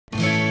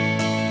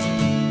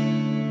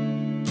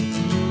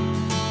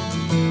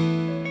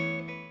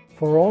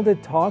For all the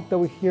talk that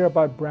we hear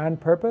about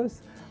brand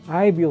purpose,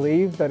 I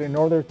believe that in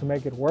order to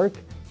make it work,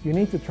 you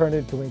need to turn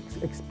it into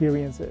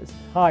experiences.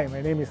 Hi,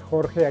 my name is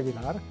Jorge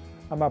Aguilar.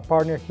 I'm a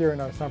partner here in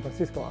our San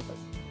Francisco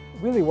office.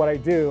 Really what I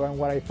do and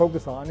what I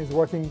focus on is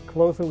working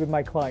closely with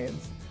my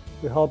clients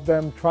to help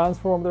them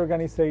transform their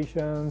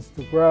organizations,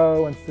 to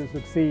grow and to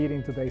succeed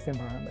in today's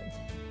environment.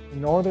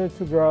 In order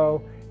to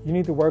grow, you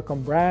need to work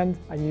on brand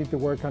and you need to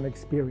work on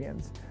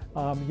experience.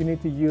 You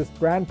need to use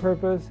brand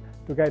purpose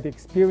to get the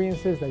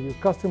experiences that your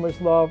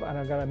customers love and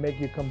are going to make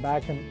you come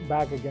back and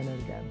back again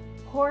and again.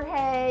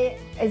 Jorge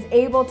is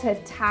able to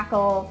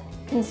tackle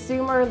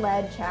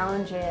consumer-led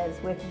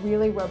challenges with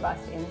really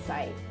robust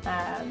insight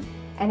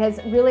and has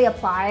really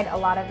applied a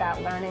lot of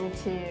that learning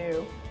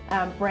to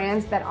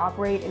brands that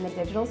operate in the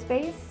digital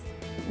space,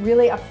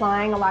 really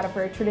applying a lot of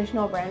very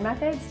traditional brand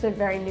methods to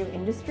very new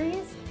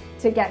industries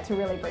to get to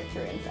really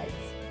breakthrough insights.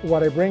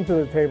 What I bring to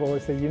the table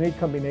is a unique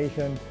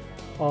combination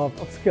of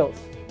skills.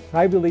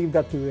 I believe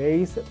that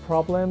today's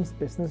problems,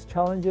 business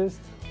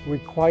challenges,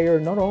 require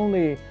not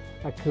only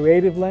a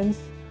creative lens,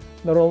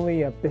 not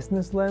only a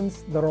business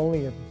lens, not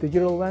only a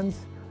digital lens.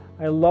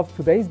 I love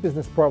today's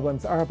business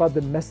problems are about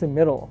the messy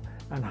middle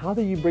and how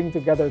do you bring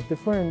together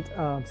different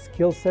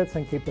skill sets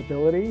and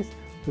capabilities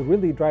to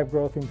really drive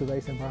growth in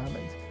today's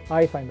environment.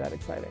 I find that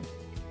exciting.